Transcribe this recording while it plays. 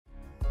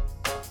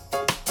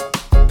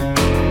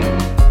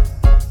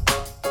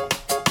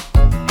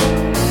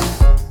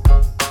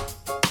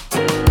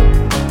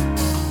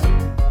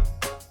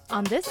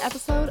this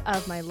episode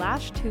of My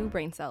Lash 2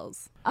 Brain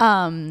Cells.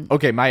 My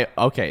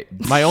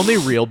only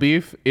real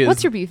beef is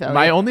What's your beef, Elliot?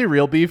 My only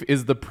real beef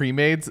is the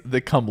pre-mades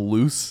that come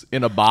loose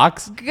in a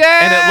box. Girl!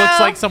 And it looks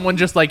like someone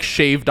just like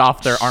shaved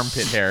off their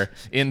armpit hair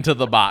into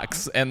the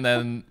box.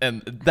 And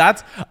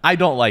that's I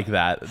don't like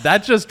that.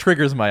 That just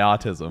triggers my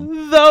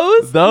autism.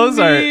 Those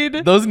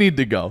need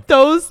to go.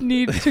 Those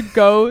need to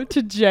go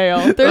to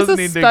jail. There's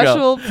a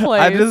special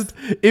place.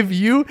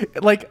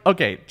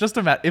 Just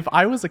imagine if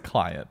I was a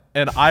client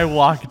and I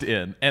walked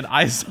in and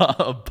I saw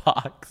a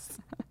box.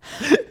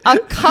 A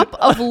cup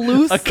of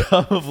loose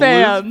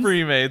fans.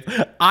 Pre-mades.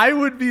 I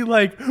would be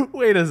like,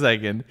 wait a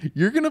second,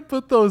 you're gonna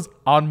put those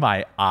on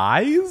my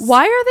eyes?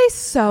 Why are they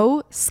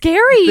so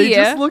scary? They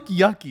just look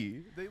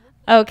yucky.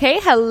 Okay,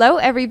 hello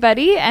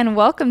everybody, and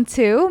welcome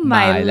to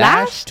My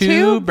Lash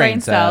 2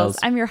 Brain Cells.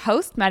 I'm your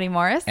host, Maddie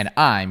Morris. And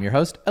I'm your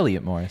host,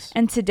 Elliot Morris.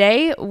 And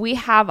today we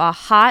have a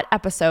hot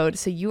episode,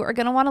 so you are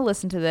going to want to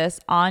listen to this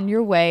on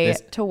your way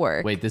to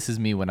work. Wait, this is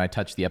me when I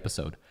touch the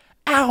episode.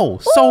 Ow,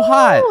 so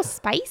hot.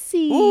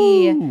 Spicy.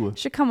 Ooh.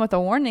 Should come with a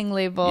warning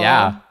label.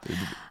 Yeah.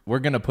 We're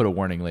going to put a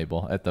warning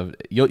label at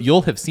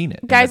you'll have seen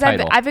it. Guys,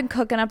 I've been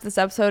cooking up this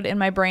episode in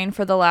my brain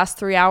for the last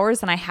 3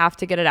 hours and I have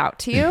to get it out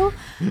to you.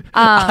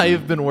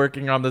 I've been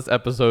working on this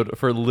episode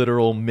for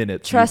literal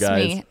minutes. Trust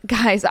me,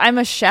 guys, I'm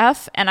a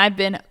chef and I've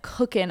been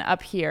cooking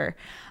up here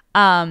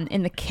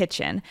in the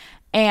kitchen.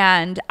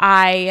 And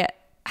I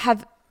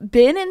have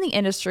been in the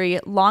industry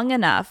long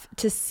enough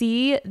to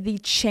see the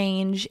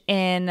change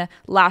in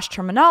lash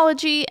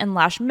terminology and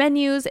lash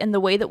menus and the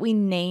way that we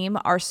name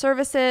our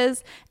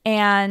services,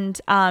 and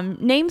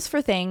names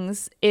for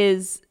things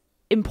is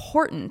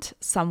important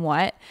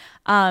somewhat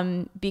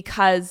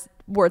because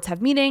words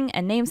have meaning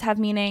and names have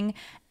meaning.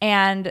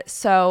 And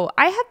so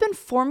I have been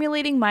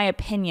formulating my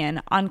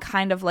opinion on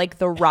kind of like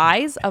the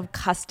rise of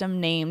custom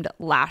named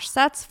lash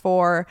sets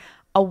for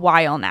a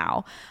while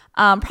now.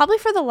 Probably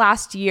for the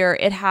last year,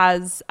 it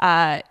has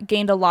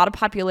gained a lot of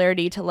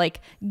popularity to like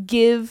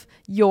give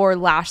your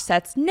lash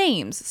sets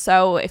names.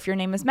 So if your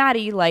name is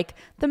Maddie, like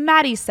the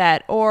Maddie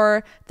set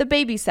or the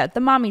baby set,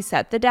 the mommy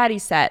set, the daddy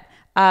set,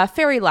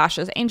 fairy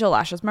lashes, angel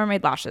lashes,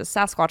 mermaid lashes,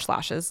 Sasquatch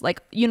lashes,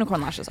 like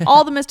unicorn lashes,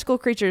 all the mystical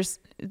creatures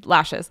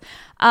lashes.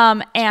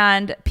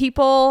 And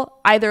people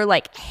either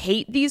like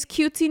hate these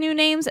cutesy new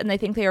names and they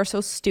think they are so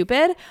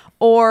stupid,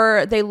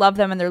 or they love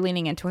them and they're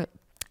leaning into it.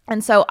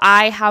 And so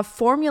I have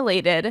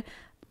formulated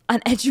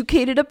an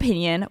educated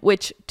opinion,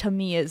 which to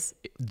me is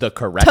the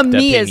correct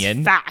opinion.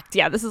 Is fact.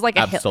 Yeah, this is like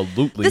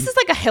absolutely. This is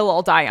like a hill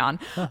I'll die on.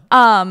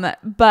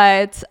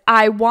 But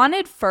I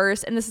wanted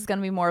first, and this is going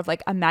to be more of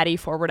like a Maddie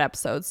forward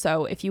episode.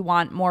 So if you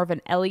want more of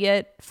an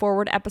Elliot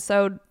forward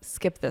episode,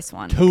 skip this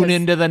one. Tune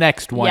into the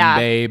next one,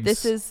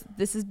 babes.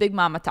 This is Big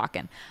Mama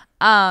talking.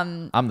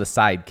 I'm the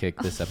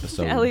sidekick this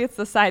episode. Elliot's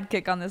the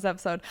sidekick on this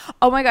episode.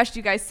 Oh my gosh, do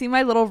you guys see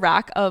my little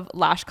rack of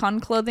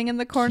LashCon clothing in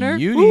the corner?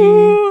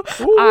 Ooh.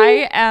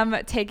 I am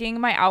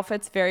taking my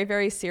outfits very,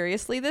 very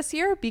seriously this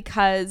year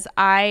because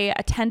I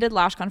attended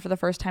LashCon for the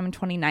first time in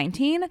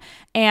 2019,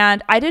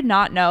 and I did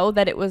not know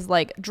that it was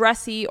like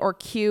dressy or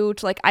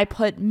cute. Like I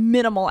put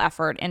minimal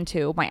effort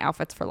into my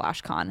outfits for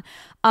LashCon.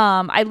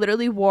 I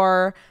literally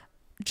wore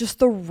just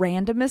the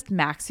randomest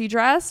maxi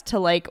dress to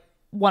like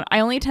I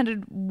only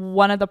attended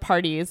one of the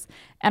parties,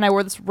 and I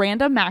wore this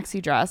random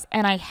maxi dress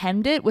and I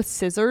hemmed it with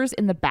scissors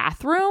in the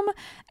bathroom.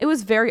 It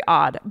was very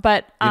odd,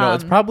 but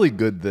it's probably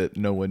good that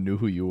no one knew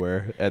who you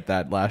were at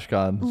that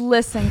LashCon.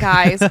 Listen,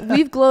 guys,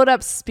 we've glowed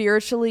up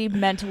spiritually,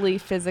 mentally,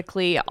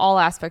 physically, all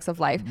aspects of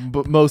life,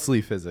 but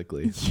mostly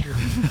physically.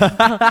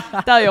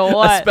 Tell you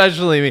what,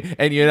 especially me.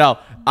 And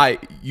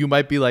you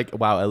might be like,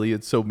 wow,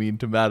 Elliot's so mean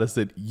to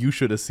Madison. You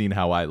should have seen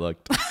how I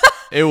looked.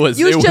 It was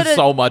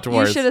so much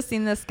worse. You should have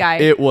seen this guy.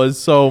 It was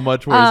so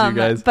much worse, you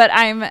guys. But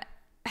I'm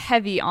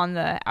heavy on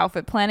the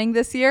outfit planning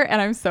this year, and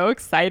I'm so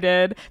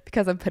excited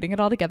because I'm putting it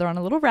all together on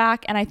a little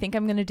rack, and I think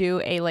I'm going to do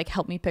a like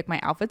help me pick my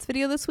outfits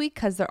video this week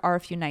because there are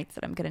a few nights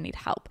that I'm going to need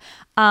help.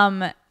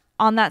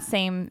 On that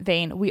same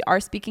vein, we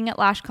are speaking at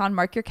LashCon.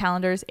 Mark your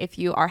calendars. If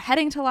you are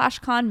heading to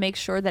LashCon, make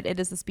sure that it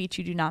is a speech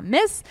you do not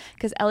miss,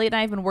 because Elliot and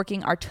I have been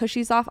working our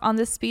tushies off on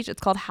this speech.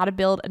 It's called How to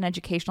Build an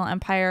Educational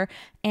Empire.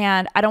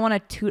 And I don't want to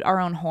toot our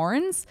own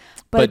horns,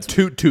 but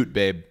toot toot,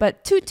 babe.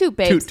 But toot toot,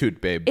 babe. Toot toot,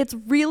 babe. It's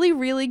really,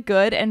 really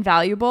good and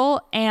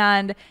valuable.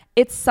 And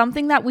it's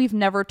something that we've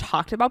never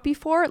talked about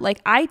before. Like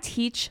I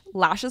teach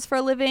lashes for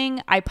a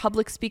living. I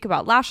public speak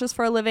about lashes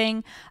for a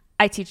living.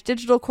 I teach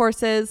digital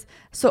courses.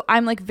 So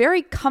I'm like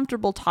very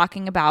comfortable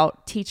talking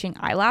about teaching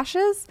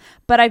eyelashes,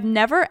 but I've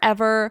never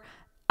ever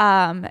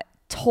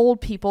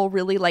told people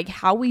really like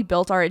how we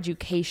built our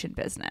education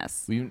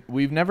business.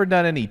 We've never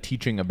done any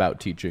teaching about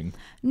teaching.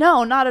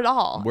 No, not at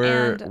all.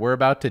 We're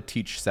about to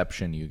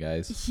teachception, you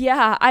guys.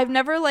 Yeah, I've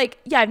never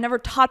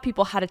taught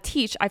people how to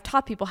teach. I've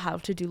taught people how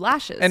to do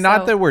lashes. And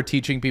not that we're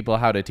teaching people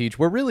how to teach.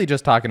 We're really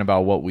just talking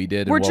about what we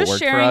did and what worked for us.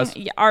 We're just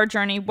sharing our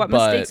journey, what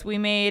mistakes we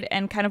made,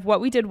 and kind of what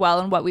we did well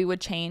and what we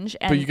would change.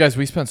 But you guys,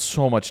 we spent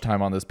so much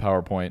time on this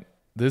PowerPoint.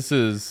 This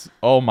is,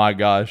 oh my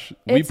gosh.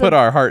 We It's put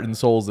our heart and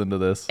souls into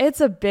this.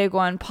 It's a big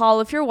one. Paul,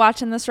 if you're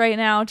watching this right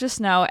now,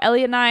 just know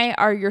Elliot and I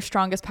are your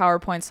strongest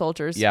PowerPoint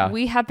soldiers. Yeah.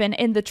 We have been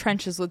in the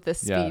trenches with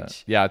this Yeah.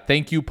 speech. Yeah.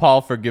 Thank you,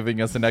 Paul, for giving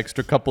us an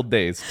extra couple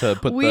days to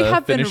put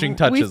the finishing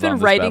touches on We've been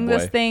this writing bad boy.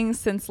 this thing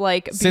since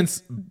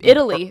Since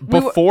Italy.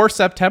 Before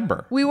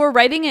September. We were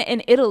writing it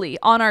in Italy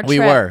on our trip. We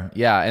were.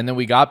 Yeah. And then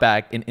we got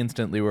back and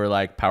instantly we were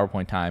like,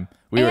 PowerPoint time.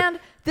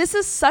 This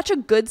is such a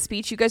good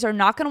speech. You guys are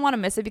not going to want to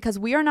miss it because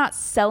we are not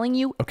selling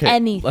you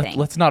anything.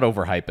 Let's not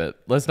overhype it.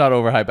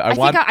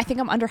 I think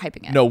I'm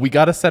underhyping it. No, we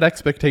got to set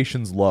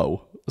expectations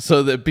low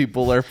so that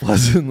people are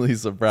pleasantly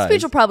surprised.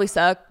 Speech will probably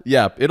suck.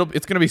 Yeah,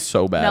 it's going to be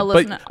so bad. No,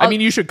 listen, but I mean,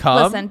 you should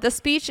come. Listen, the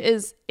speech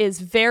is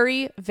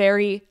very,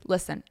 very,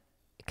 listen,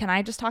 can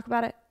I just talk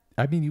about it?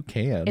 I mean, you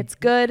can. It's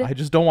good. I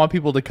just don't want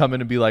people to come in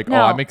and be like,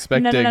 No, I'm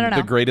expecting no.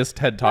 the greatest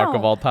TED Talk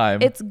of all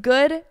time. It's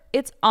good.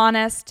 It's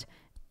honest.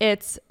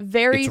 It's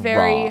very,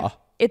 raw.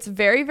 It's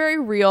very, very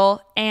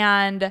real.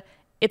 And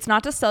it's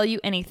not to sell you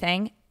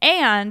anything.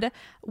 And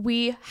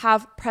we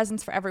have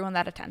presents for everyone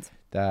that attends.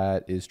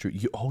 That is true.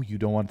 You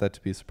don't want that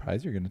to be a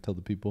surprise? You're going to tell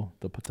the people?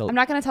 I'm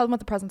not going to tell them what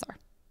the presents are.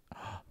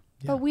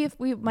 Yeah. But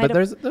we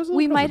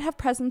might have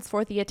presents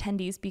for the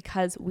attendees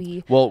because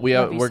we're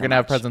gonna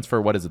have presents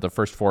for what is it, the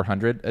first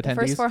 400 attendees? The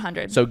first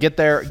 400. So get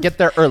there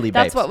early.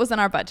 That's babes. what was in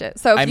our budget.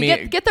 So if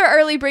you get there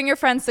early, bring your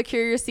friends,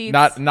 secure your seats.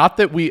 Not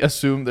that we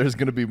assume there's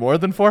gonna be more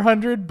than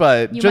 400,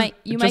 but you just might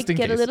in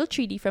get case. a little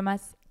treaty from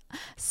us.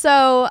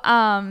 So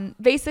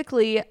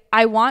basically,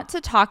 I want to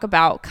talk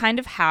about kind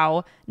of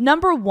how,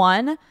 number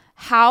one,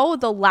 how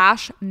the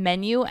lash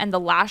menu and the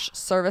lash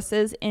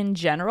services in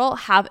general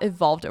have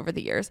evolved over the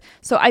years.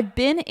 So I've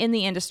been in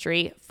the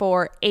industry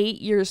for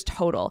 8 years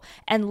total,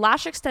 and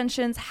lash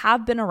extensions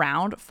have been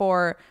around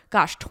for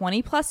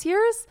 20 plus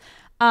years.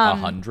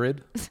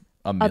 100?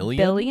 A million?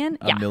 A billion?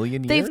 A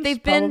million years?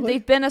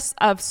 They've been a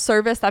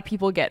service that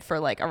people get for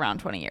like around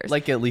 20 years.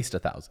 Like at least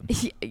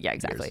 1,000. Yeah,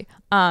 exactly.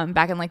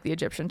 Back in like the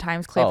Egyptian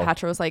times,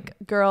 Cleopatra was like,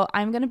 girl,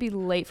 I'm going to be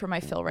late for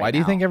my fill right now. Why do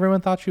you think everyone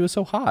thought she was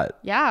so hot?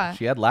 Yeah.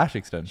 She had lash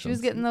extensions. She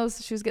was getting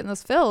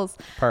those fills.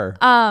 Purr.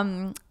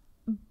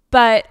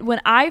 But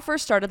when I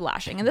first started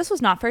lashing, and this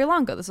was not very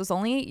long ago, this was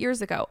only 8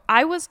 years ago,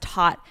 I was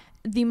taught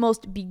the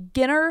most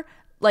beginner,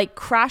 like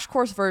crash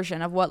course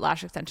version of what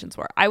lash extensions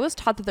were. I was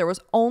taught that there was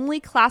only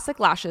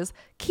classic lashes.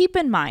 Keep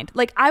in mind,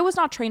 like I was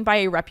not trained by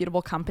a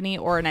reputable company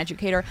or an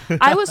educator.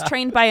 I was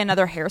trained by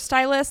another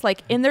hairstylist,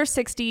 like in their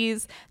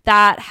 60s,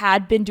 that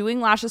had been doing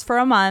lashes for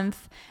a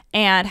month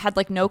and had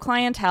like no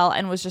clientele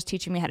and was just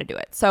teaching me how to do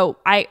it. So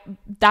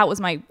that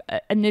was my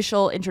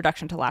initial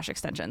introduction to lash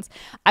extensions.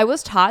 I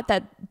was taught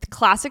that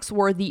classics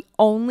were the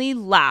only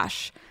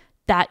lash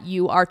that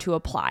you are to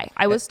apply.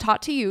 I was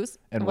taught to use.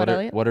 And what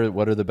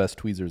are the best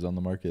tweezers on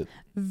the market?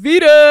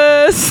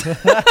 Venus.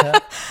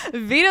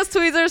 Venus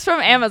tweezers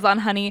from Amazon,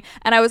 honey.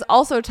 And I was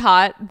also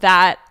taught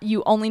that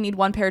you only need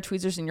one pair of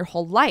tweezers in your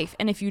whole life.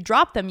 And if you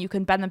drop them, you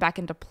can bend them back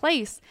into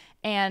place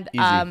and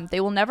they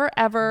will never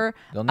ever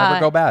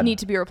go bad. Need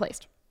to be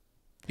replaced.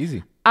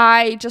 Easy.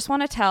 I just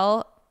want to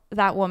tell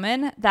that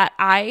woman that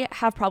I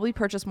have probably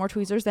purchased more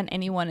tweezers than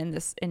anyone in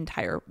this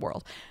entire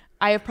world.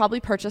 I have probably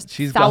purchased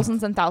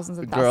thousands and thousands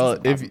and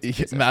thousands. Girl,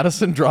 if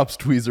Madison drops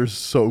tweezers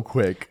so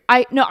quick.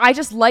 I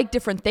just like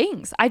different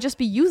things. I just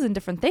be using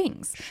different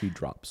things. She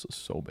drops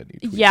so many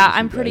tweezers. Yeah,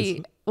 I'm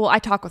pretty. Well, I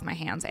talk with my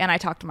hands and I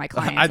talk to my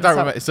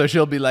clients. So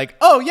she'll be like,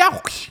 oh yeah.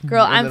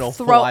 Girl, I'm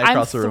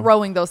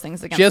throwing those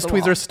things against the wall. She has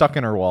tweezers stuck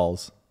in her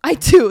walls. I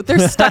do. They're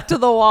stuck to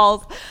the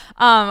walls.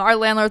 Our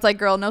landlord's like,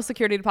 girl, no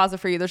security deposit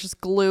for you. There's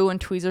just glue and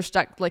tweezers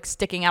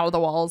sticking out of the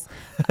walls.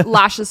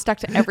 Lashes stuck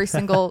to every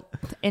single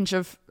inch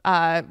of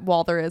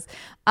wall there is.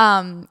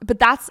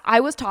 But I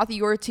was taught that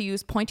you were to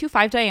use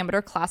 0.25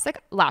 diameter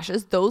classic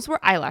lashes. Those were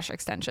eyelash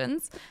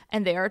extensions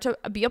and they are to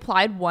be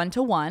applied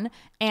 1-to-1.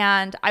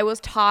 And I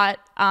was taught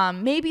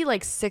maybe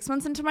like 6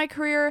 months into my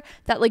career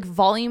that like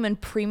volume and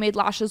pre-made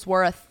lashes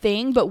were a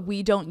thing, but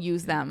we don't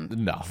use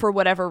them for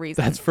whatever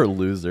reason. That's for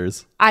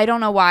losers. I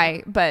don't know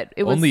why, but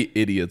it was only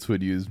idiots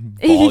would use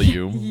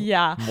volume.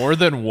 Yeah. More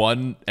than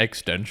one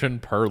extension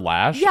per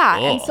lash. Yeah.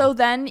 Ugh. And so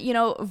then,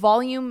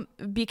 volume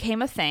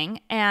became a thing.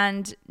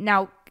 And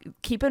now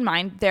keep in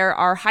mind, there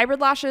are hybrid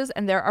lashes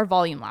and there are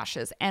volume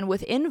lashes. And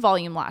within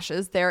volume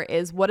lashes, there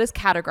is what is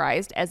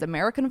categorized as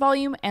American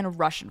volume and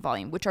Russian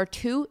volume, which are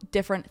two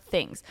different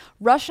things.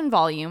 Russian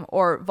volume,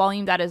 or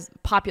volume that is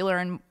popular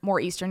in more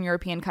Eastern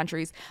European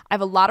countries, I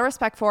have a lot of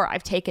respect for.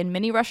 I've taken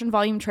many Russian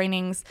volume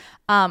trainings.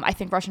 I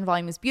think Russian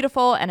volume is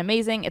beautiful and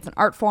amazing. It's an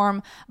art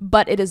form,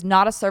 but it is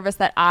not a service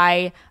that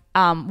I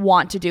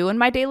want to do in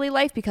my daily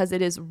life because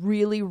it is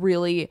really,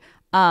 really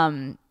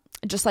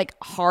just like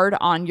hard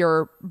on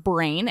your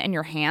brain and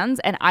your hands.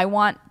 And I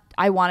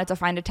wanted to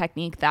find a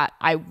technique that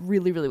I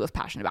really, really was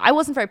passionate about. I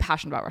wasn't very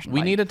passionate about Russian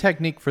volume. We need a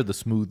technique for the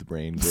smooth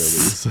brain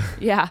girlies.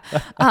 Yeah.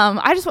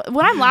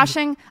 When I'm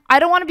lashing, I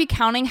don't want to be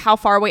counting how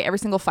far away every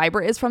single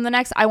fiber is from the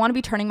next. I want to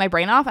be turning my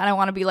brain off and I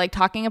want to be like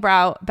talking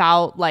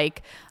about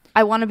like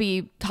I want to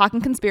be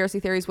talking conspiracy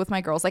theories with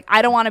my girls. Like,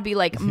 I don't want to be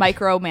like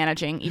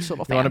micromanaging each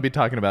little You fan. want to be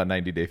talking about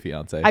 90 Day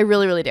Fiance. I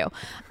really, really do.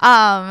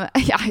 I'm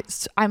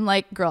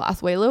like, girl,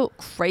 Asuelo,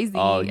 crazy.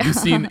 Oh, you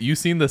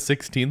seen the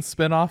 16th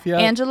spinoff yet?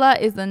 Angela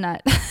is the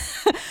nut.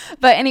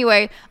 But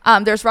anyway,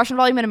 there's Russian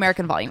volume and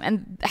American volume.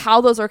 And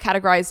how those are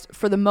categorized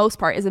for the most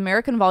part is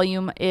American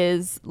volume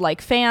is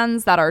like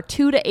fans that are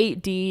 2 to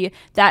 8D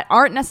that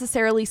aren't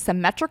necessarily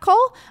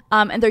symmetrical.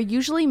 And they're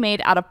usually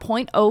made out of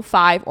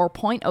 0.05 or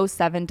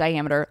 0.07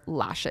 diameter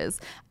lashes.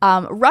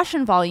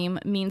 Russian volume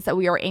means that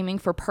we are aiming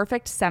for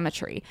perfect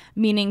symmetry,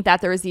 meaning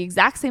that there is the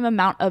exact same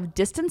amount of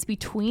distance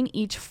between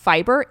each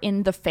fiber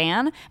in the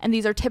fan. And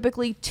these are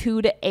typically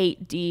 2 to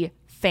 8D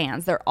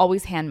fans. They're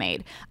always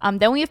handmade.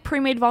 Then we have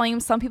pre-made volume.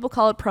 Some people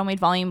call it pro-made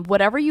volume,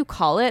 whatever you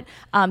call it.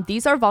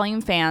 These are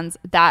volume fans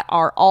that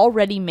are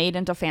already made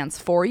into fans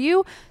for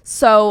you.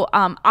 So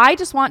I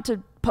just want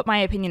to put my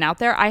opinion out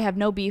there. I have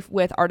no beef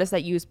with artists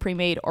that use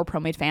pre-made or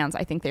pro-made fans.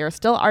 I think they are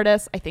still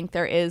artists. I think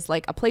there is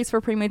like a place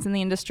for pre-mades in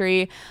the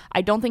industry.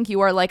 I don't think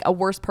you are like a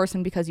worse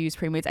person because you use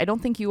pre-mades. I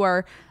don't think you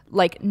are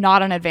like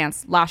not an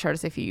advanced lash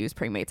artist if you use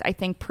pre-mades. I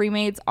think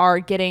pre-mades are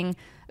getting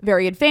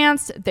very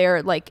advanced.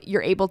 They're like,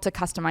 you're able to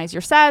customize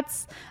your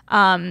sets.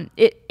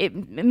 It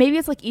maybe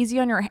it's like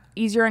easier on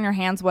your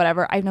hands,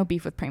 whatever. I have no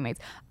beef with pre-mades.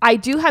 I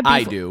do have beef.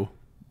 I do.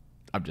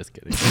 I'm just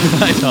kidding.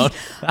 I don't.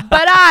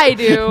 But I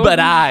do. But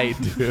I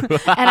do.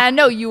 And I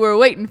know you were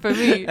waiting for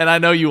me. And I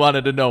know you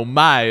wanted to know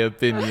my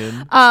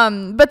opinion.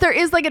 But there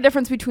is like a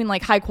difference between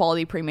like high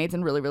quality pre-mades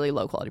and really, really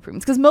low quality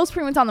pre-mades. Because most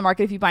pre-mades on the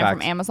market, if you buy them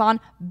from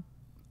Amazon,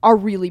 are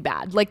really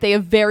bad. Like they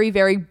have very,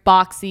 very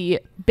boxy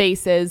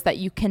bases that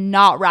you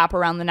cannot wrap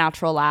around the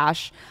natural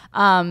lash.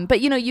 But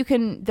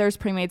there's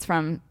pre-mades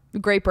from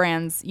great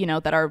brands,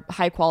 that are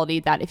high quality,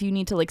 that if you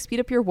need to like speed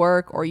up your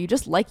work or you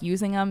just like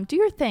using them, do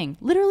your thing.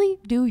 Literally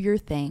do your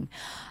thing.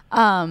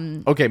 My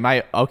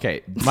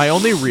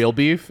only real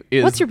beef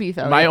is what's your beef,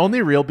 Elliot? My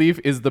only real beef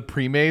is the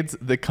pre-mades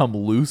that come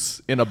loose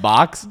in a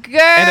box.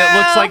 Girl! And it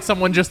looks like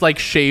someone just like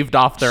shaved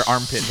off their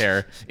armpit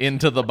hair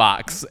into the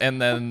box.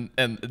 And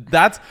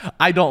that's,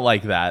 I don't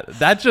like that.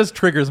 That just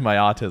triggers my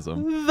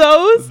autism.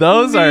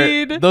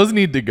 Those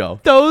need to go.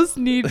 Those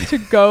need to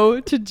go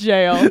to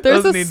jail.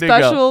 There's a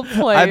special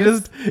place.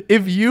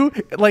 If you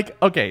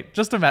like, okay,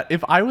 just imagine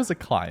if I was a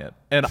client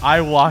and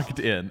I walked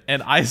in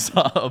and I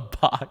saw a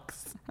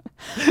box,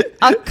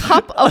 a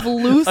cup of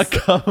loose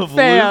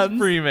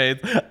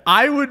pre-mades,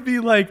 I would be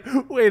like,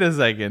 wait a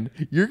second,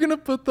 you're gonna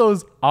put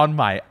those on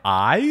my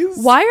eyes?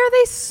 Why are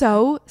they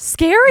so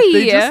scary?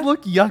 They just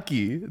look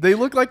yucky. They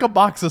look like a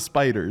box of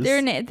spiders.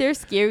 They're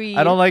scary.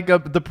 I don't like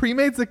the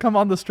pre-mades that come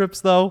on the strips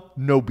though.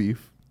 No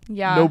beef.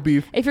 Yeah, no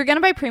beef. If you're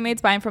gonna buy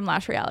pre-mades, buy them from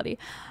Lash Reality.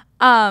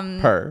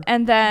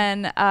 And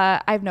then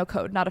I have no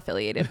code, not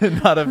affiliated.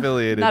 Not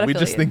affiliated. We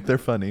just think they're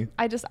funny.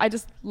 I just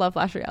love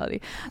Lash Reality.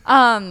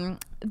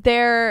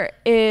 There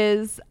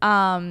is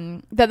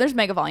then there's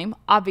Mega Volume,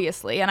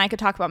 obviously, and I could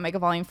talk about Mega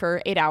Volume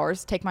for 8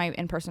 hours, take my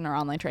in-person or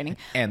online training.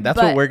 And that's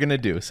what we're gonna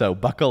do, so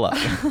buckle up.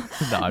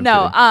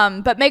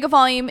 But Mega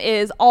Volume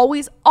is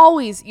always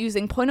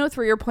using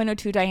 0.03 or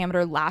 0.02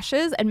 diameter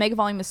lashes, and Mega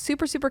Volume is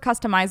super, super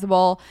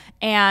customizable,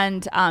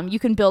 and you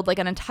can build like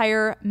an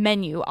entire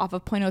menu off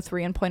of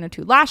 0.03 and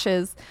 0.02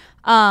 lashes.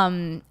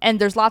 And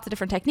there's lots of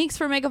different techniques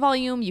for Mega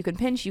Volume. You can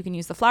pinch, you can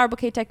use the flower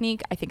bouquet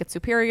technique. I think it's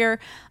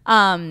superior.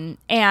 And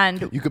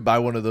you could buy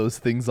one of those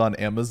things on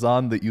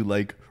Amazon that you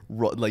like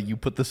you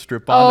put the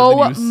strip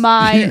on and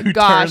then you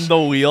turn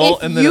the wheel.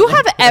 If you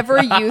have ever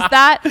used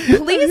that,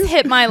 please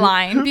hit my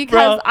line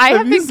because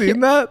have you seen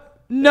that?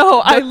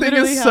 No, that thing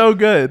is so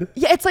good.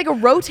 Yeah, it's like a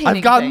rotating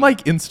I've gotten thing.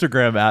 like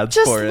Instagram ads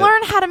Just for it. Just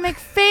learn how to make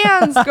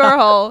fans,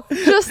 girl.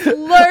 Just learn how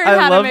to make fans.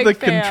 I love the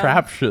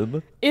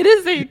contraption. It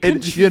is a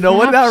contraption. You know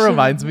what that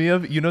reminds me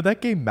of? You know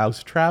that game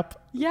Mousetrap?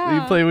 Yeah.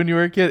 That you play when you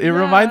were a kid? It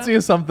reminds me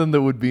of something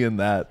that would be in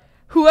that.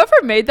 Whoever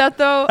made that,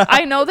 though,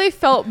 I know they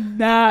felt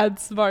mad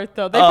smart,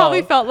 though. They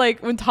probably felt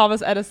like when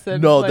Thomas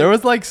Edison. No, there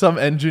was like some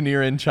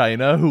engineer in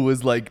China who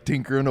was like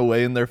tinkering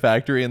away in their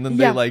factory, and then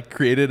they like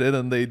created it,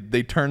 and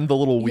they turned the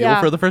little wheel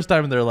for the first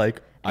time, and they're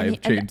like, I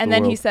have changed the world. And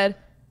then he said,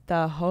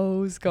 the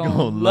hoes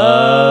gonna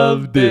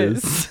love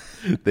this.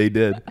 They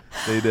did.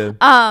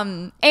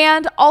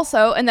 And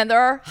also, and then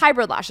there are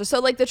hybrid lashes. So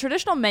like the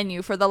traditional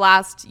menu for the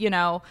last,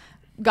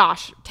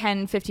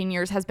 10, 15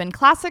 years has been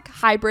classic,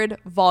 hybrid,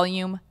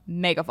 volume,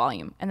 Mega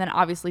Volume, and then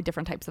obviously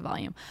different types of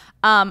volume.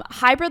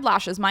 Hybrid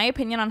lashes, my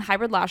opinion on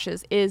hybrid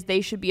lashes is they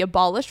should be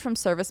abolished from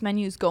service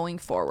menus going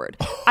forward.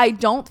 I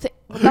don't think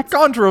that's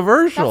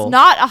controversial. That's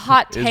not a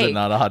hot take. Is it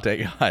not a hot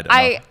take? I don't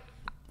know.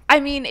 I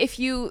mean, if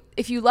you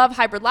love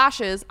hybrid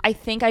lashes, I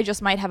think I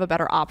just might have a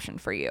better option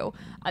for you.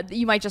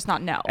 You might just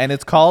not know. And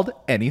it's called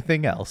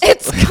anything else.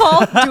 It's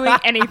called doing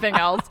anything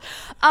else.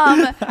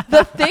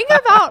 The thing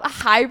about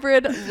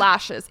hybrid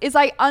lashes is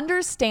I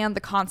understand the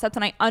concept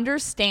and I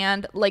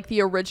understand like the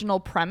original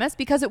premise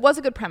because it was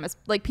a good premise.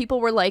 Like people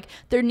were like,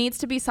 there needs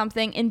to be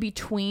something in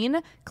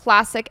between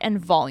classic and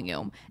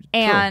volume.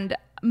 And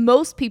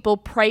most people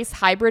price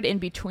hybrid in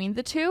between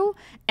the two.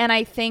 And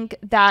I think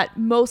that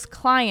most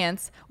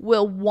clients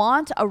will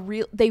want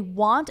they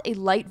want a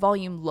light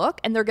volume look,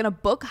 and they're going to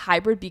book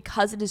hybrid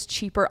because it is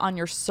cheaper on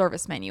your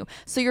service menu.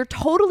 So you're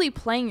totally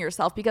playing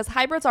yourself, because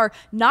hybrids are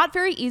not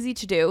very easy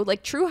to do.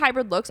 Like, true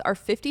hybrid looks are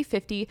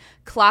 50-50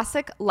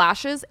 classic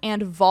lashes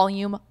and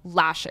volume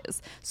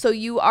lashes. So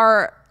you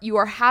are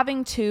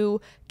having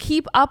to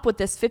keep up with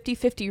this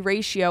 50-50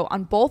 ratio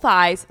on both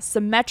eyes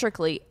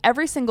symmetrically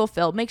every single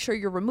fill. Make sure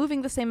you're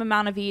removing the same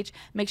amount of each.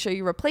 Make sure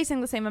you're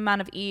replacing the same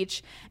amount of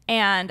each.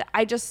 And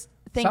I just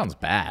think sounds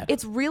bad.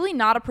 It's really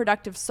not a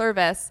productive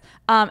service.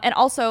 And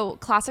also,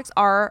 classics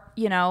are,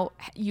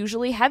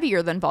 usually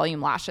heavier than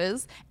volume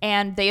lashes,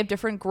 and they have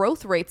different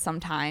growth rates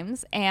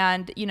sometimes.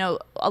 And,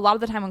 a lot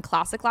of the time when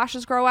classic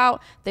lashes grow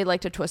out, they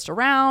like to twist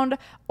around,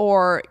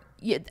 or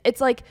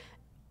it's like,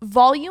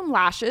 volume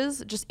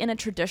lashes just in a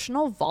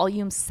traditional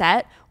volume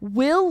set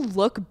will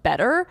look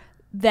better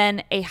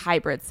than a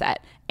hybrid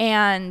set.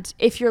 And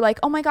if you're like,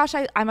 oh my gosh,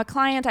 I'm a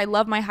client, I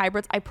love my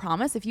hybrids, I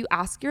promise if you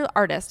ask your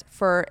artist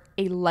for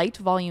a light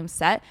volume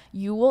set,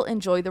 you will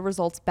enjoy the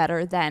results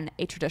better than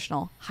a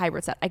traditional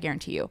hybrid set, I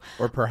guarantee you.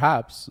 Or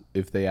perhaps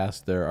if they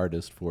ask their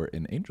artist for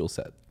an angel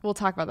set. We'll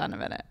talk about that in a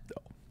minute.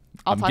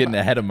 I'm getting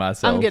ahead of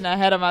myself. I'm getting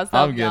ahead of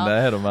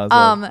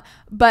myself.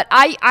 But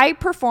I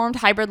performed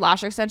hybrid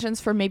lash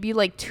extensions for maybe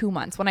like 2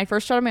 months. When I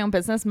first started my own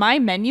business, my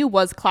menu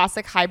was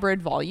classic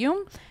hybrid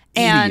volume.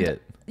 And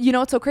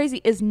what's so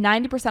crazy is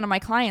 90% of my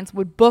clients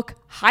would book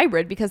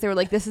hybrid because they were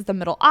like, this is the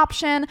middle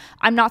option.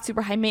 I'm not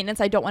super high maintenance.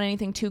 I don't want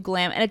anything too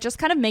glam. And it just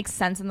kind of makes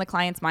sense in the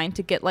client's mind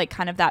to get like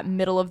kind of that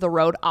middle of the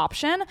road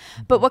option.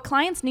 But what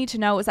clients need to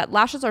know is that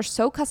lashes are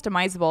so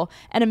customizable,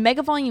 and a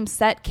mega volume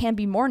set can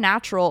be more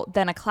natural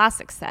than a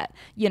classic set,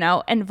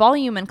 and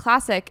volume and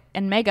classic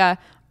and mega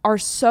are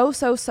so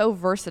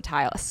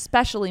versatile,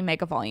 especially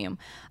mega volume.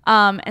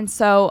 And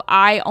so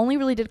I only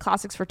really did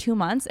classics for 2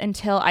 months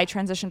until I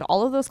transitioned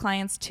all of those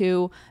clients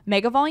to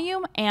mega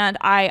volume, and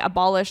I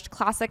abolished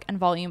classic and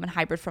volume and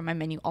hybrid from my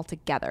menu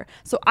altogether.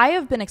 So I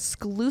have been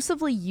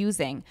exclusively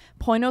using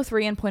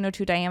 0.03 and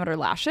 0.02 diameter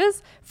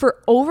lashes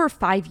for over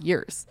 5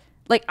 years.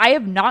 Like, I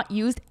have not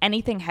used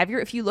anything heavier.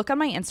 If you look on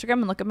my Instagram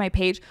and look at my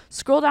page,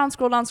 scroll down,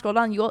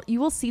 you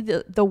will see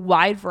the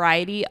wide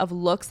variety of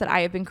looks that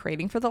I have been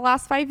creating for the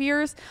last 5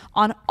 years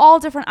on all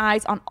different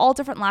eyes, on all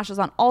different lashes,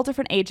 on all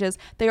different ages.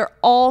 They are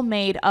all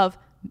made of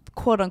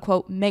quote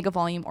unquote mega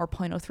volume or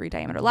 0.03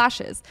 diameter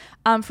lashes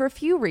for a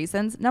few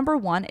reasons. Number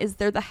one is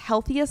they're the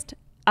healthiest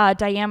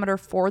diameter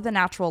for the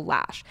natural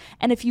lash.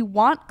 And if you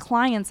want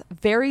clients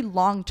very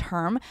long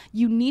term,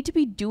 you need to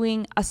be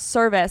doing a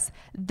service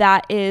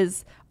that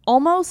is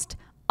almost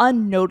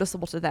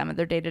unnoticeable to them in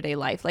their day-to-day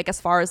life, like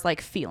as far as like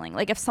feeling.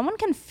 Like, if someone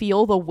can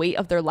feel the weight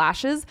of their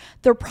lashes,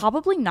 they're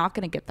probably not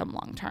going to get them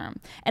long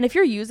term. And if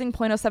you're using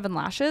 0.07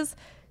 lashes,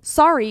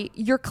 sorry,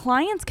 your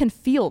clients can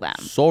feel them.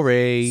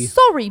 Sorry,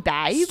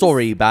 babes.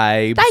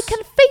 They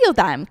can feel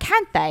them,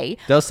 can't they?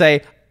 They'll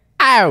say,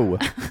 ow,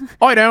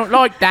 I don't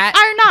like that.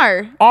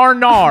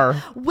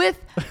 Arnar.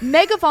 With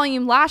mega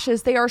volume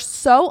lashes, they are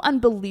so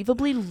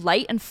unbelievably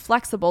light and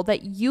flexible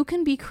that you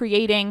can be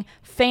creating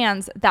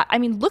fans that,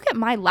 look at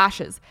my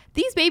lashes.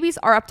 These babies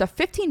are up to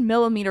 15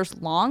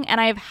 millimeters long, and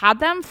I have had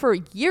them for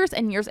years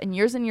and years and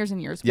years and years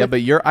and years. Yeah,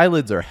 but your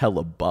eyelids are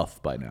hella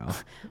buff by now.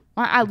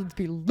 My eyelids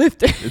be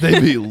lifted. They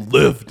be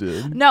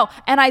lifted. No,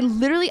 and I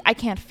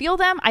can't feel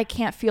them. I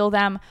can't feel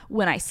them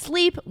when I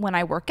sleep, when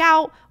I work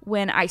out,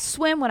 when I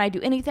swim, when I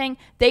do anything.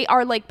 They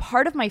are like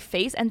part of my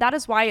face, and that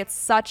is why it's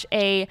such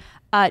a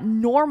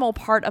normal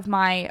part of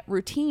my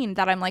routine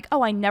that I'm like,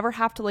 oh, I never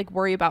have to like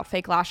worry about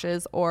fake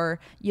lashes or,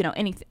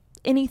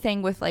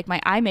 anything with like my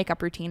eye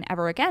makeup routine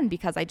ever again,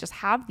 because I just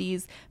have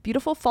these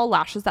beautiful full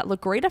lashes that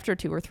look great after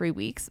 2 or 3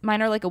 weeks.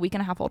 Mine are like a week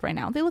and a half old right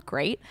now. They look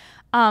great.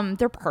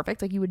 They're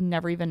perfect. Like, you would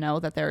never even know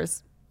that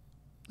there's,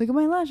 look at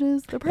my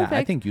lashes. They're perfect. Yeah,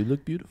 I think you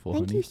look beautiful,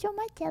 honey. Thank you so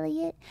much,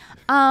 Elliot.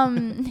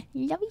 Love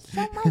you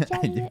so much, Elliot.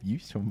 I love you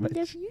so much.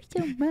 Love you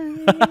so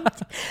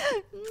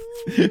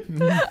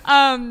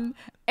much.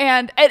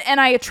 And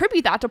I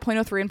attribute that to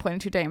 0.03 and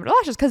 0.02 diameter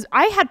lashes, because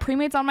I had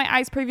pre-mates on my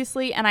eyes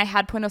previously, and I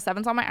had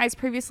 0.07s on my eyes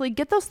previously.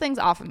 Get those things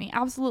off of me.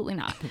 Absolutely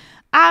not.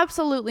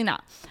 Absolutely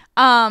not.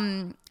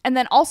 And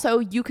then also,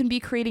 you can be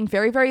creating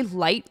very, very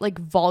light, like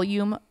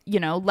volume,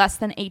 less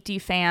than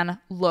 8D fan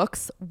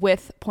looks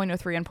with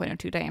 0.03 and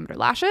 0.02 diameter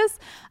lashes.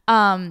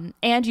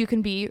 And you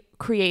can be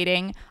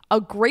creating a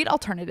great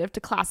alternative to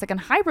classic and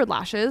hybrid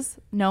lashes,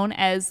 known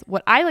as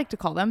what I like to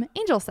call them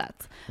angel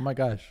sets. Oh my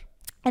gosh.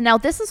 And now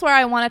this is where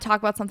I want to talk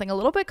about something a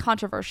little bit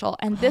controversial,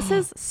 and this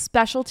is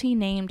specialty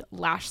named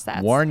lash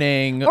sets.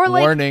 Warning,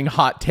 warning,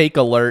 hot take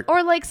alert.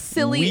 Or like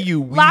silly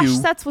lash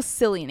sets with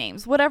silly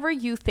names, whatever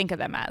you think of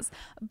them as.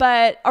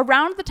 But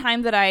around the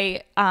time that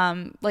I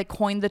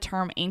coined the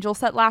term angel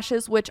set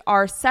lashes, which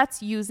are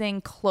sets using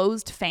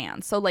closed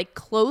fans, so like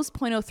closed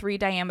 0.03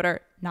 diameter,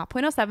 not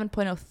 0.07,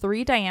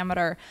 0.03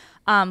 diameter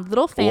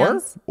little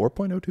fans. Or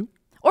 0.02.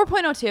 Or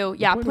 0.02.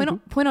 Yeah,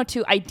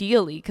 0.02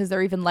 ideally because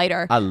they're even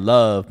lighter. I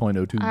love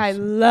 0.02s. I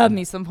love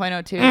me some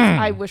 0.02s.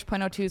 I wish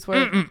 0.02s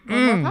were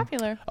more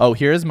popular. Oh,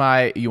 here's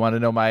you want to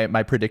know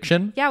my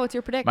prediction? Yeah, what's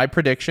your prediction? My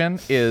prediction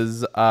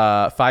is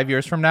 5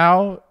 years from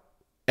now,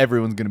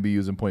 everyone's going to be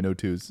using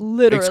 0.02s.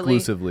 Literally.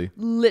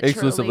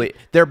 Exclusively.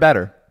 They're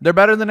better. They're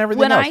better than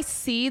everything else. When I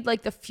see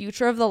like the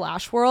future of the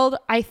lash world,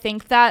 I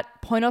think that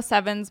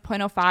 0.07s,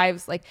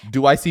 0.05s, like...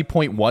 Do I see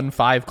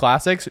 0.15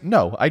 classics?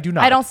 No, I do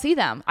not. I don't see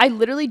them. I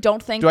literally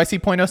don't think... Do I see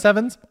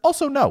 0.07s?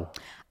 Also, no.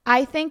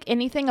 I think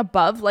anything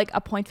above like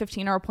a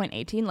 0.15 or a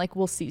 0.18 like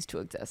will cease to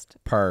exist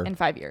in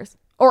 5 years.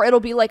 Or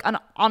it'll be like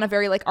on a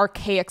very like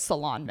archaic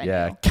salon menu.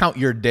 Yeah, count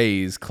your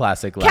days,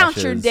 classic lashes. Count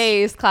your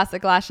days,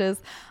 classic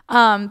lashes.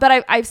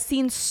 But I've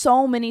seen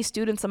so many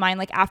students of mine,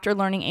 like after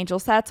learning angel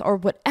sets or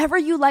whatever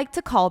you like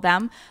to call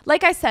them.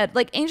 Like I said,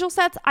 like angel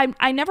sets,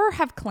 I never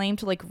have claimed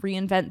to like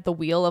reinvent the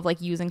wheel of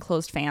like using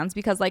closed fans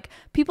because like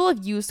people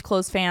have used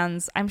closed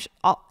fans,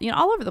 all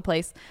over the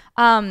place.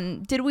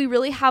 Did we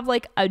really have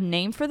like a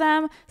name for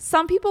them?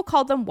 Some people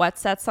called them wet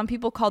sets. Some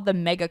people called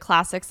them mega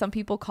classics. Some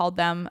people called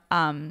them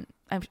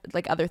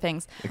like other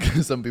things.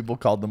 Some people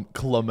called them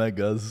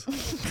Clamegas.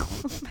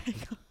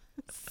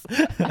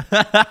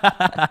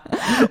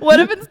 What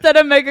if instead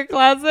of mega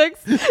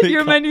classics,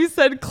 your menu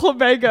said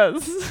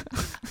Clamegas?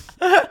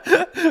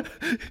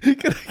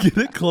 Can I get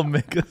a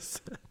Clamegas?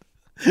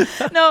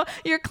 No,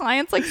 your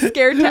client's like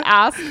scared to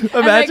ask.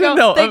 Imagine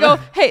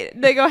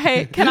they go,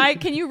 hey,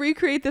 can you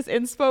recreate this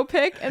inspo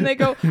pic? And they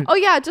go, oh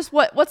yeah, just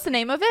what's the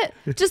name of it?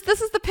 Just this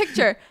is the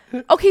picture.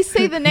 Okay,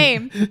 say the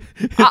name.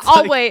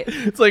 I'll wait.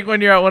 It's like when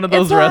you're at one of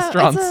those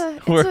restaurants.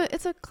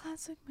 It's a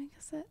classic mega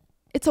set.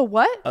 It's a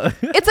what?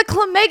 It's a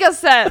Clamega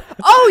set.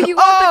 Oh, you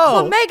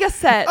want the Clamega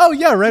set? Oh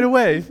yeah, right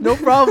away. No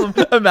problem.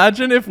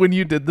 Imagine if when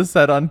you did the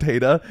set on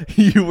Tata,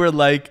 you were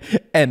like,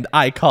 and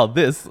I call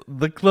this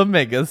the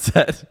Clamega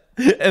set.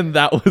 And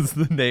that was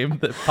the name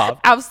that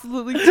popped.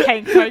 Absolutely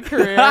tanked my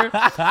career.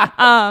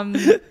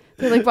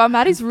 They're like, wow,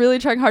 Maddie's really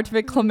trying hard to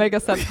make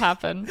Clamega sets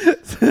happen.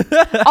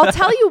 I'll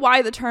tell you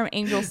why the term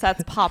angel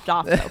sets popped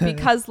off though,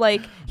 because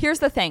like, here's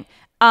the thing.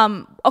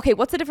 Okay,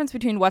 what's the difference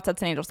between wet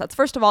sets and angel sets?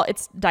 First of all,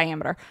 it's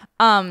diameter.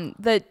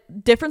 The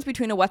difference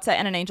between a wet set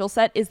and an angel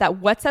set is that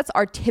wet sets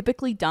are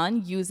typically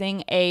done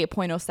using a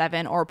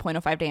 0.07 or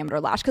 0.05 diameter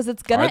lash because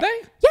it's gonna. Are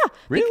they? Yeah.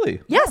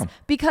 Really? Yes, Oh.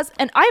 because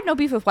and I have no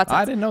beef with wet sets.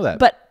 I didn't know that.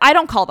 But I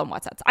don't call them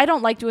wet sets. I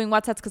don't like doing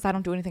wet sets because I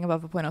don't do anything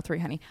above a 0.03,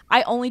 honey.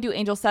 I only do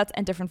angel sets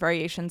and different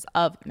variations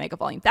of mega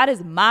volume. That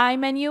is my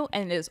menu,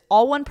 and it is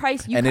all one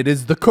price. It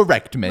is the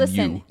correct menu.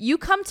 Listen, you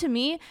come to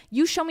me,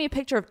 you show me a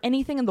picture of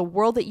anything in the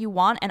world that you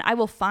want, and I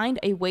will find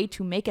a way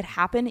to make it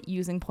happen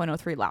using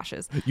 0.03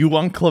 lashes. You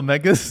want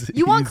Clamegas?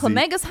 You want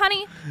Clamegas,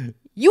 honey?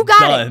 You got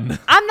Done. it.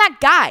 I'm that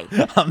guy.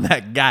 I'm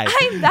that guy.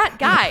 I'm that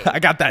guy. I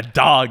got that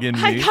dog in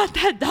me. I got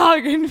that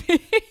dog in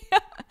me.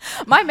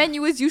 My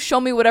menu is you show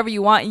me whatever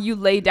you want and you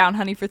lay down,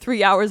 honey, for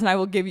 3 hours and I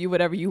will give you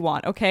whatever you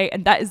want, okay?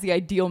 And that is the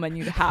ideal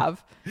menu to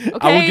have. Okay?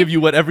 I will give you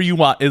whatever you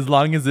want as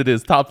long as it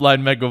is top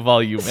line mega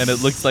volume and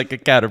it looks like a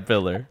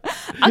caterpillar.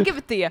 I'll give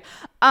it to you.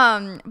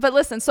 But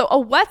listen, so a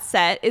wet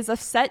set is a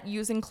set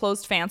using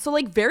closed fans. So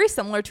like very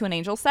similar to an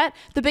angel set.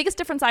 The biggest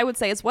difference I would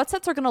say is wet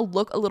sets are going to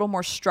look a little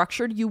more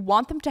structured. You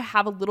want them to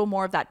have a little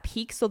more of that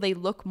peak so they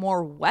look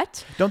more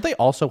wet. Don't they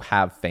also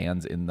have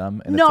fans in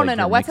them? And No.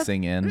 Wet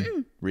mixing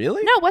in.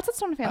 Really? No, wet sets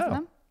don't have fans in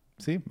them.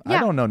 See, Yeah. I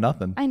don't know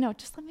nothing. I know.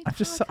 Just let me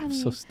talk, I'm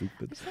so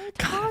stupid. Just let me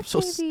God, talk, I'm so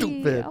baby.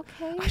 stupid.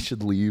 Okay. I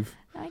should leave.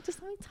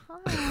 Just let me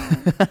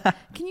talk.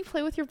 Can you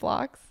play with your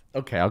blocks?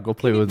 Okay, I'll go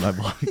play with my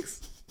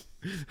blocks.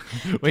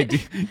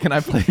 Wait, can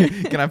I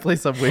play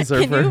Subway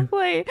Surfer? Can you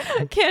play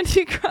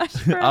Candy Crush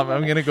for a I'm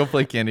minute? gonna go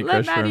play Candy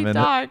Let Crush for a Maddie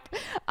minute.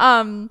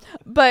 talk.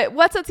 But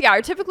wet sets,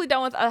 are typically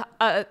done with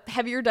a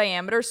heavier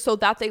diameter so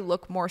that they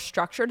look more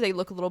structured. They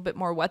look a little bit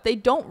more wet. They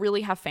don't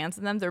really have fans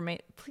in them. They're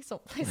made. Please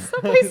don't play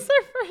Subway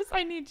Surfers.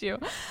 I need you.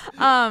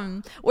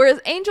 Whereas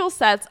angel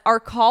sets are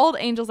called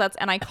angel sets,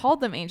 and I called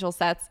them angel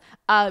sets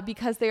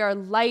because they are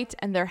light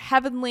and they're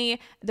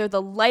heavenly. They're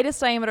the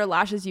lightest diameter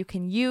lashes you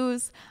can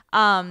use.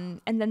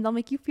 And then they'll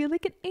make you feel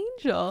like an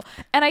angel.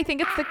 And I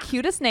think it's the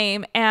cutest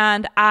name.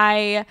 And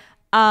I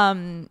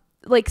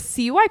like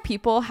see why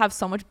people have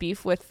so much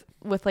beef with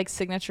like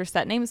signature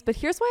set names, but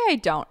here's why I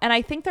don't. And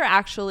I think they're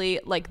actually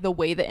like the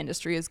way the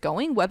industry is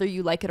going, whether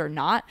you like it or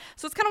not.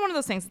 So it's kind of one of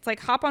those things. It's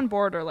like hop on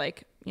board or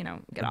like, get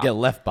off. Get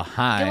left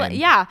behind.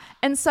 Yeah.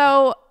 And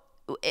so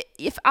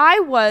if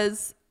I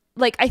was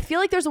like, I feel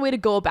like there's a way to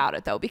go about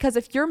it though, because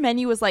if your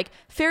menu is like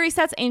fairy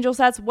sets, angel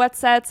sets, wet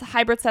sets,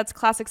 hybrid sets,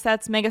 classic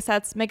sets, mega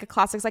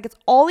classics, like it's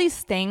all these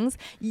things.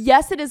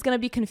 Yes, it is going to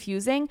be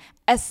confusing,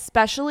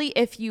 especially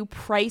if you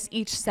price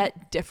each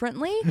set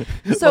differently.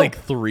 So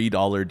like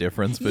 $3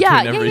 difference between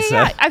every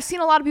set. Yeah. I've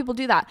seen a lot of people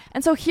do that.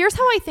 And so here's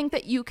how I think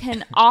that you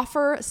can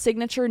offer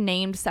signature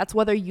named sets,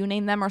 whether you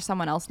name them or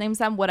someone else names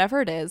them,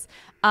 whatever it is.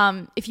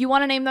 If you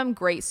want to name them,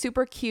 great,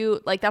 super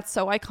cute. Like that's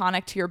so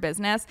iconic to your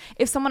business.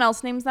 If someone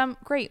else names them,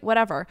 great,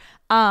 whatever.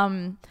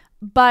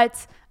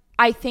 But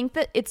I think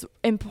that it's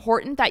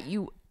important that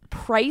you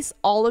price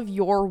all of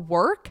your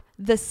work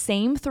the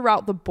same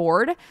throughout the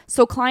board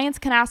so clients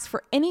can ask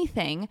for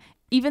anything,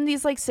 even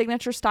these like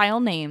signature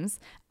style names,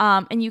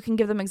 and you can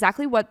give them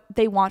exactly what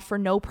they want for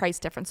no price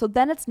difference. So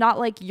then it's not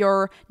like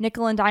you're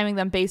nickel and diming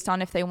them based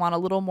on if they want a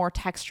little more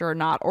texture or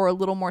not, or a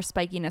little more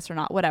spikiness or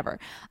not, whatever.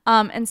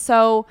 And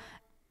so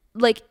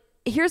like,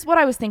 here's what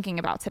I was thinking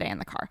about today in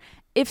the car.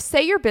 If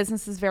say your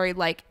business is very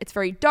like, it's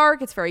very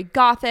dark, it's very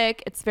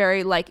gothic, it's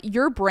very like,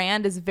 your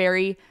brand is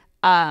very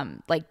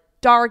like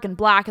dark and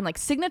black and like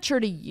signature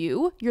to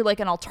you, you're like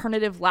an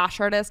alternative lash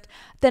artist,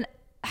 then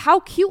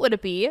how cute would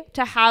it be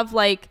to have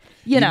like,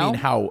 you know, mean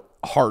how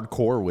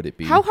hardcore would it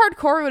be? How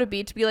hardcore would it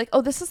be to be like,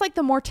 oh, this is like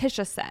the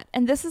Morticia set,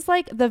 and this is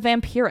like the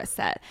Vampira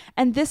set,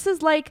 and this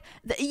is like,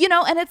 you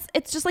know, and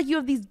it's just like you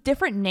have these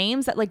different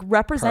names that like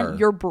represent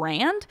your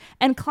brand,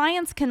 and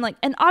clients can like,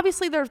 and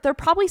obviously there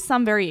probably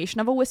some variation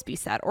of a wispy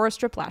set or a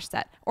strip lash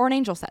set or an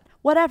angel set,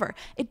 whatever.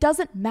 It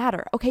doesn't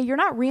matter. Okay, you're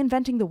not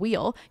reinventing the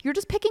wheel. You're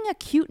just picking a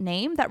cute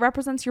name that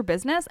represents your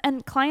business,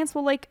 and clients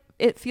will like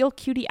it feel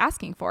cutie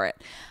asking for it.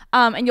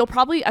 And you'll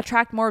probably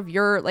attract more of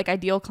your like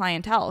ideal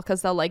clientele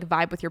because they'll like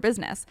vibe with your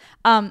business.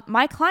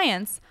 My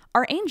clients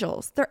are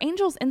angels. They're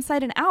angels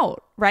inside and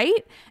out,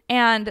 right?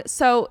 And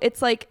so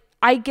it's like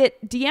I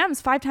get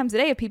DMs 5 times a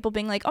day of people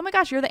being like, oh my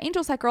gosh, you're the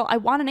angel set girl. I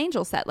want an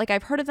angel set. Like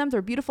I've heard of them.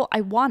 They're beautiful.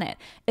 I want it.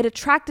 It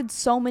attracted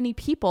so many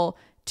people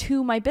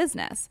to my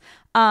business.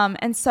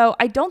 And so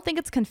I don't think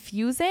it's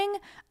confusing.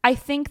 I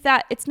think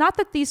that it's not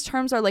that these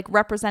terms are like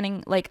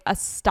representing like a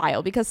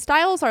style, because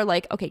styles are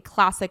like, okay,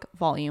 classic,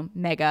 volume,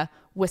 mega,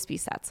 wispy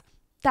sets.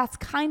 That's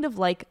kind of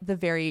like the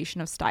variation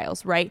of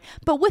styles, right?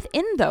 But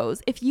within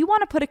those, if you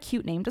want to put a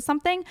cute name to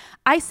something,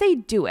 I say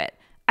do it.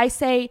 I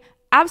say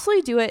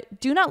absolutely do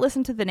it. Do not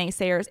listen to the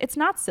naysayers. It's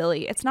not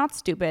silly. It's not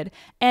stupid.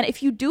 And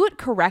if you do it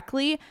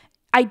correctly,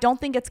 I don't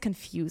think it's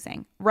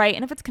confusing, right?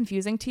 And if it's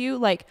confusing to you,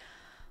 like,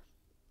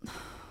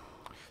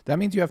 that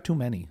means you have too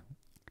many.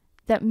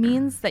 That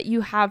means that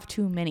you have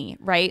too many,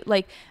 right?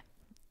 Like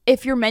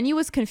if your menu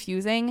is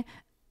confusing,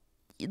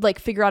 like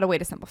figure out a way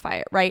to simplify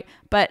it, right?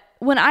 But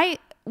when I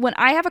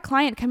have a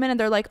client come in and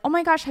they're like, oh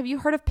my gosh, have you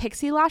heard of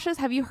pixie lashes?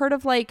 Have you heard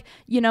of like,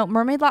 you know,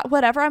 mermaid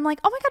whatever? I'm like,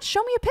 oh my God,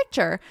 show me a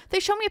picture.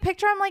 They show me a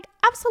picture. I'm like,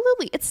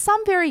 absolutely. It's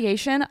some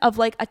variation of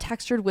like a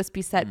textured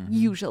wispy set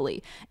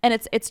usually. And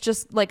it's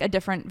just like a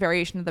different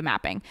variation of the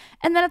mapping.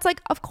 And then it's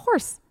like, of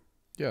course.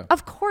 Yeah.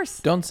 Of course.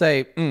 Don't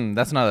say,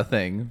 that's not a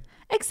thing.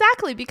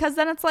 Exactly, because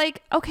then it's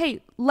like,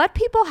 okay, let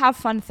people have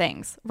fun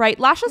things, right?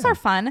 Lashes are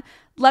fun.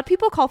 Let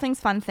people call things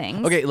fun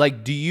things. Okay,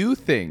 like, do you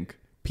think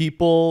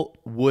people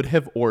would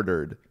have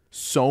ordered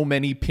so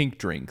many pink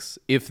drinks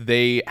if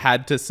they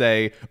had to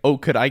say, oh,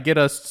 could I get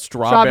a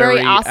strawberry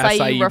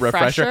acai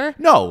refresher?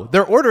 No,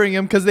 they're ordering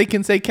them because they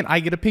can say, can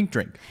I get a pink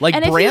drink? Like,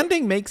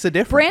 branding makes a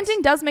difference.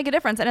 Branding does make a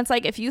difference. And it's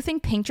like, if you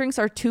think pink drinks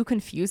are too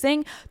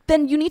confusing,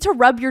 then you need to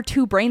rub your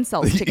 2 brain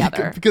cells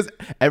together. Because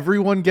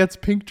everyone gets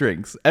pink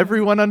drinks.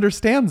 Everyone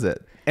understands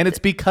it. And it's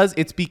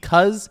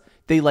because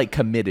they like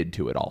committed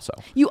to it also.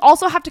 You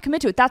also have to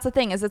commit to it. That's the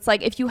thing, is it's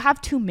like if you have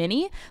too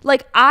many,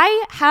 like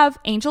I have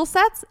angel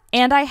sets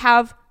and I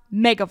have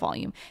mega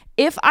volume.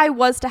 If I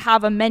was to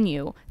have a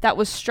menu that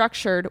was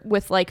structured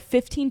with like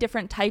 15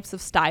 different types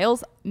of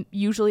styles,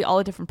 usually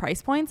all at different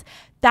price points,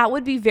 that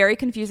would be very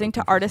confusing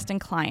to artist and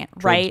client,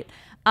 right?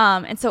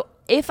 And so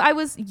if I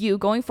was you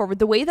going forward,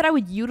 the way that I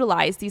would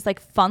utilize these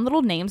like fun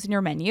little names in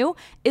your menu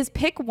is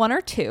pick 1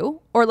 or 2,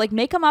 or like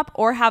make them up,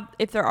 or have,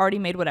 if they're already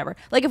made, whatever.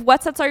 Like if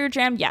wet sets are your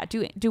jam, yeah,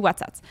 do wet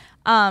sets.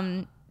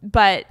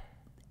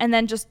 And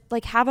then just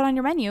like have it on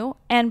your menu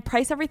and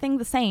price everything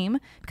the same,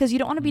 because you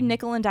don't want to be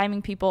nickel and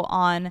diming people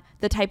on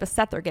the type of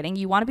set they're getting.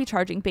 You want to be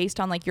charging based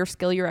on like your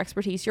skill, your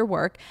expertise, your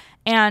work.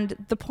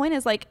 And the point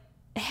is like,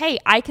 hey,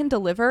 I can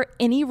deliver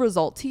any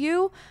result to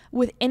you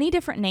with any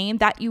different name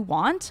that you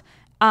want.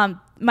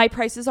 My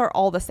prices are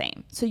all the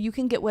same. So you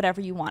can get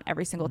whatever you want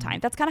every single time.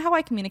 That's kind of how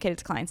I communicate it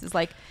to clients, is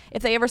like,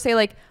 if they ever say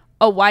like,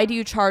 oh, why do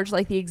you charge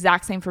like the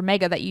exact same for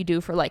mega that you do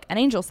for like an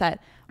angel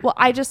set? Well,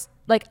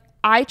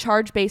 I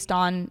charge based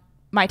on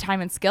my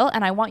time and skill,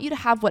 and I want you to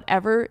have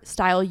whatever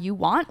style you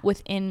want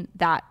within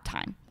that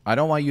time. I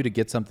don't want you to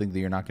get something that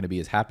you're not going to be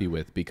as happy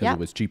with because it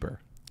was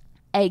cheaper.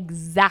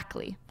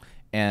 Exactly.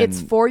 And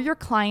it's for your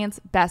client's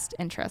best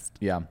interest.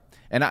 Yeah.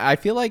 And I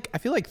feel like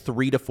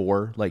 3 to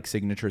 4 like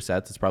signature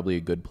sets is probably a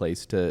good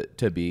place to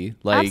be.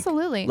 Like,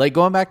 absolutely. Like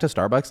going back to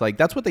Starbucks, like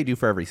that's what they do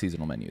for every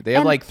seasonal menu. They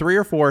have like 3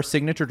 or 4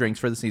 signature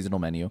drinks for the seasonal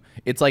menu.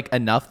 It's like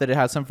enough that it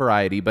has some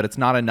variety, but it's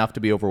not enough to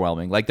be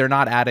overwhelming. Like they're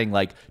not adding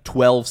like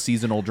 12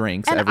 seasonal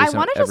drinks. And I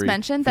want to just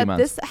mention that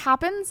this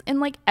happens in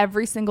like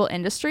every single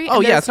industry.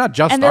 Oh yeah, it's not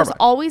just and Starbucks. There's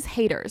always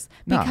haters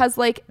because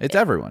like it's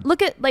everyone.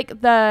 Look at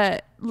like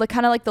the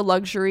kind of like the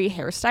luxury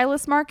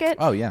hairstylist market.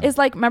 Oh yeah, is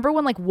like, remember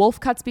when like wolf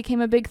cuts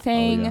became a big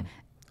thing? Oh, yeah.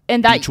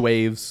 And that beach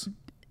waves,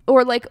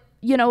 or like,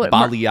 you know,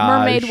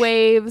 mermaid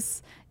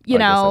waves, you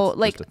know,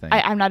 like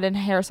I'm not in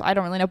hair, so I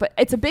don't really know, but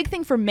it's a big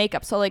thing for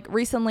makeup. So like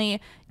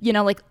recently, you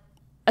know, like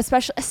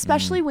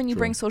especially when you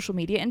bring social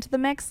media into the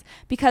mix,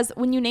 because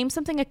when you name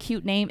something a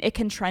cute name, it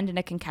can trend and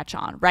it can catch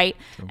on, right?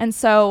 True. And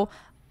so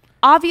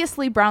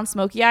obviously brown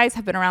smoky eyes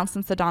have been around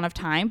since the dawn of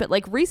time, but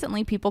like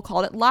recently people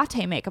called it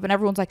latte makeup and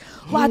everyone's like,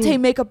 latte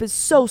makeup is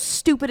so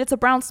stupid. It's a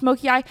brown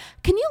smoky eye.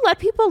 Can you let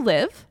people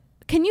live?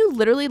 Can you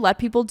literally let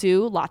people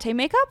do latte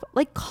makeup?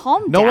 Like,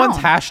 calm down. No one's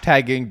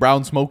hashtagging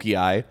brown smoky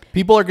eye.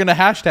 People are going to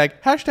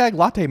hashtag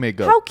latte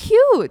makeup. How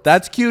cute.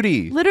 That's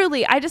cutie.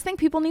 Literally, I just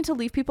think people need to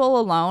leave people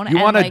alone. You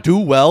want to do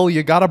well,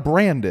 you got to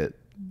brand it.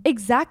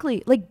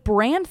 Exactly. Like,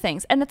 brand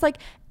things. And it's like,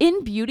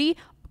 in beauty,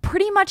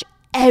 pretty much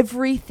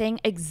everything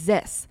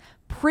exists.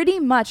 Pretty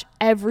much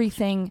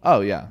everything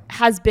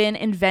has been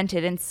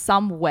invented in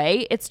some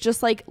way. It's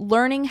just like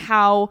learning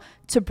how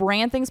to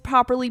brand things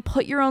properly,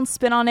 put your own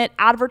spin on it,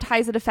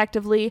 advertise it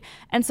effectively.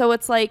 And so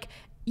it's like,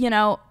 you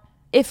know,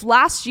 if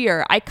last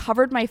year I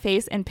covered my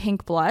face in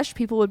pink blush,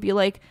 people would be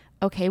like,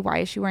 okay, why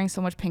is she wearing so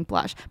much pink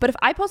blush? But if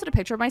I posted a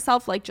picture of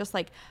myself like just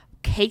like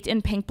caked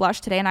in pink blush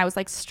today and I was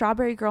like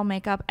strawberry girl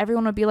makeup,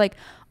 everyone would be like,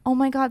 oh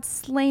my God,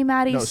 slay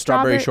Maddie. No,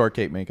 strawberry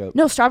shortcake makeup.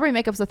 No, strawberry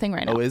makeup's a thing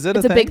right now. Oh, is it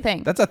It's a big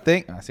thing. That's a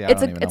thing. See,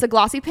 It's a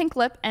glossy pink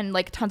lip and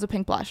like tons of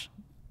pink blush.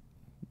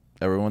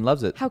 Everyone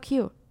loves it. How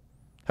cute.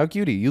 How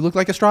cutie. You look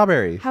like a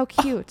strawberry. How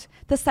cute.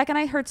 The second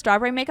I heard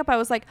strawberry makeup, I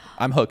was like,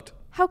 I'm hooked.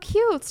 How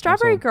cute.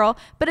 Strawberry girl.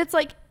 But it's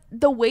like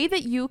the way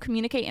that you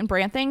communicate and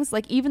brand things,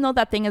 like even though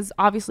that thing has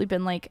obviously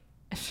been like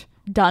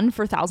done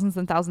for thousands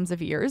and thousands of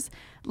years,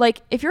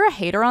 like if you're a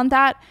hater on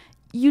that,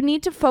 you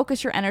need to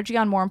focus your energy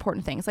on more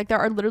important things. Like there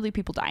are literally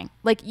people dying.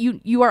 Like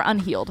you are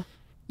unhealed.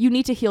 You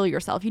need to heal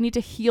yourself. You need to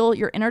heal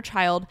your inner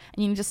child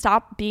and you need to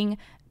stop being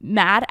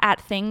mad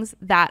at things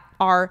that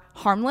are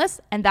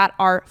harmless and that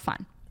are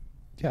fun.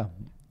 Yeah.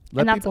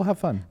 Let people have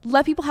fun.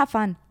 Let people have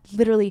fun.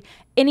 Literally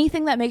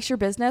anything that makes your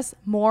business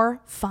more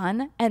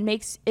fun and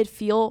makes it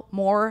feel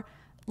more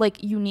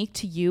like unique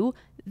to you,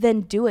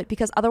 then do it,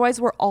 because otherwise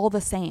we're all the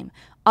same.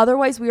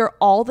 Otherwise we are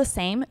all the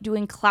same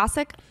doing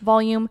classic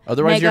volume.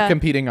 Otherwise you're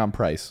competing on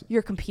price.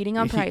 You're competing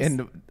on price.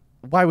 And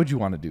why would you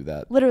want to do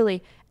that?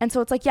 Literally. And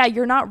so it's like, yeah,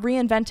 you're not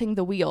reinventing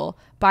the wheel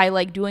by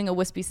like doing a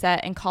wispy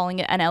set and calling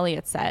it an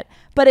Elliot set,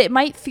 but it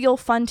might feel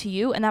fun to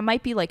you. And that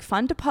might be like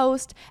fun to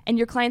post. And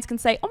your clients can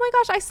say, oh my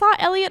gosh, I saw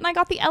Elliot and I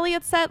got the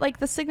Elliot set,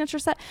 like the signature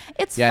set.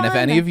 It's fun. And if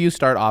any of you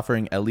start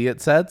offering Elliot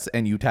sets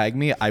and you tag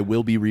me, I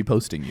will be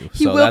reposting you.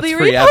 He so will that's be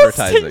free reposting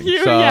advertising.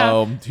 you, So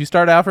yeah. if you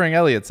start offering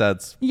Elliot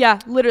sets. Yeah,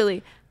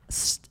 literally.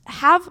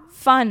 Have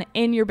fun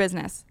in your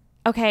business.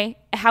 Okay.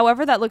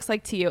 However that looks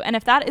like to you. And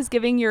if that is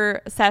giving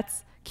your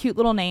sets cute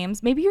little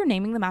names, maybe you're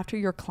naming them after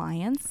your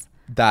clients.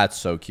 That's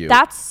so cute.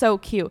 That's so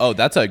cute. Oh,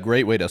 that's a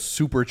great way to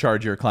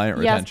supercharge your client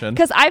retention.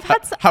 Because I've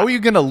had how are you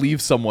going to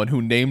leave someone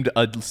who named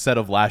a set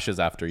of lashes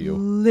after you?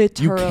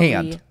 Literally. You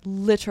can't.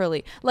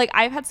 Literally. Like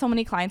I've had so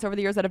many clients over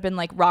the years that have been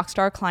like rock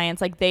star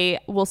clients. Like they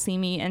will see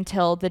me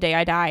until the day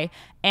I die.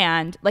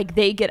 And like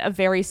they get a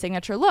very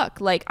signature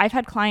look. Like I've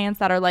had clients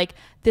that are like,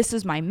 this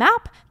is my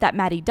map that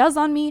Maddie does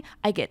on me.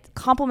 I get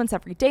compliments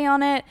every day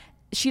on it.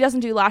 She doesn't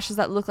do lashes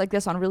that look like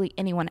this on really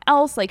anyone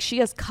else. Like she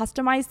has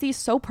customized these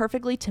so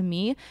perfectly to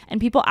me, and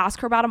people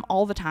ask her about them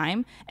all the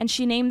time. And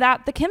she named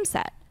that the Kim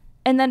set.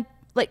 And then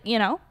like, you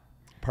know,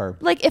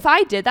 like if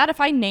I did that,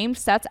 if I named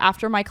sets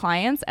after my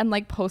clients and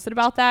like posted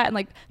about that, and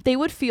like they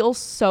would feel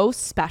so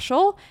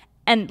special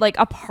and like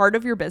a part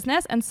of your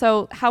business. And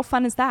so how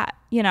fun is that?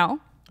 You know?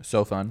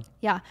 So fun.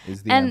 Yeah.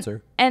 Is the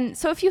answer. And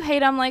so if you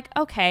hate, I'm like,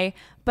 okay,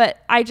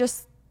 but I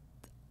just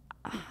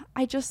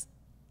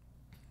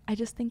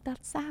think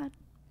that's sad.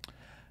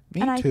 Me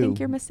and too. I think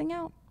you're missing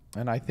out.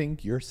 And I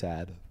think you're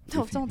sad.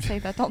 No, don't say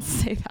that. Don't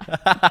say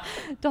that.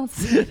 Don't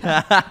say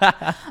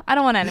that. I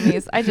don't want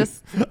enemies. I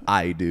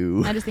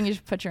do. I just think you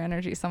should put your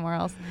energy somewhere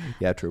else.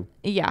 Yeah, true.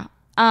 Yeah.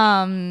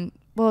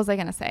 What was I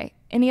gonna say?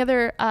 Any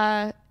other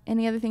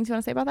things you want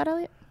to say about that,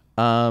 Elliot?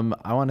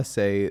 I want to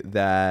say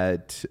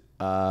that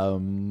I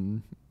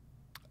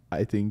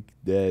think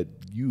that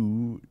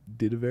you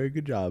did a very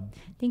good job.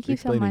 Thank you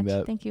so much.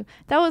 Thank you.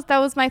 That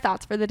was my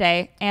thoughts for the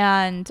day.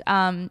 And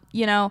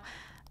you know,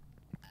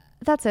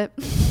 that's it.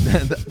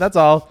 That's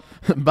all.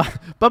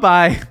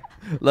 Bye-bye.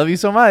 Love you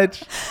so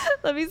much.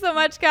 Love you so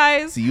much,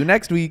 guys. See you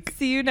next week.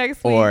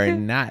 Or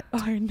not.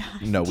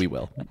 No, we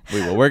will.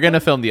 We're going to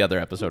film the other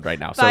episode right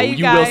now. Bye, so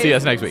you will see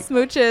us next week.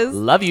 Smooches.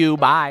 Love you.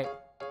 Bye.